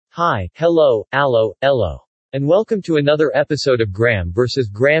Hi, hello, allo, ello. And welcome to another episode of Graham vs.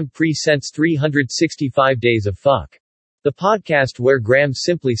 Graham Presents 365 Days of Phuck. The podcast where Graham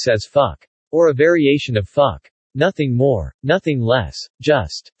simply says fuck. Or a variation of fuck. Nothing more, nothing less,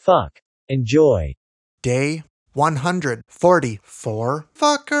 just fuck. Enjoy. Day 144,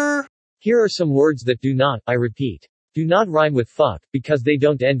 fucker. Here are some words that do not, I repeat, do not rhyme with fuck, because they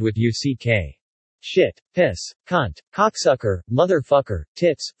don't end with uck. Shit, piss, cunt, cocksucker, motherfucker,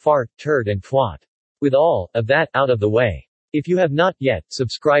 tits, fart, turd and twat. With all of that out of the way. If you have not yet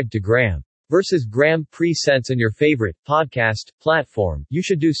subscribed to Graham vs. Graham Presents on your favorite podcast platform, you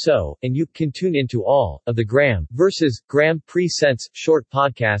should do so, and you can tune into all of the Graham vs. Graham Presents short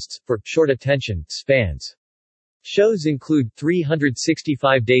podcasts for short attention spans. Shows include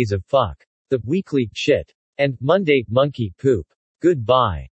 365 Days of Phuck, The Weekly Shit, and Monday Monkey Poop. Goodbye.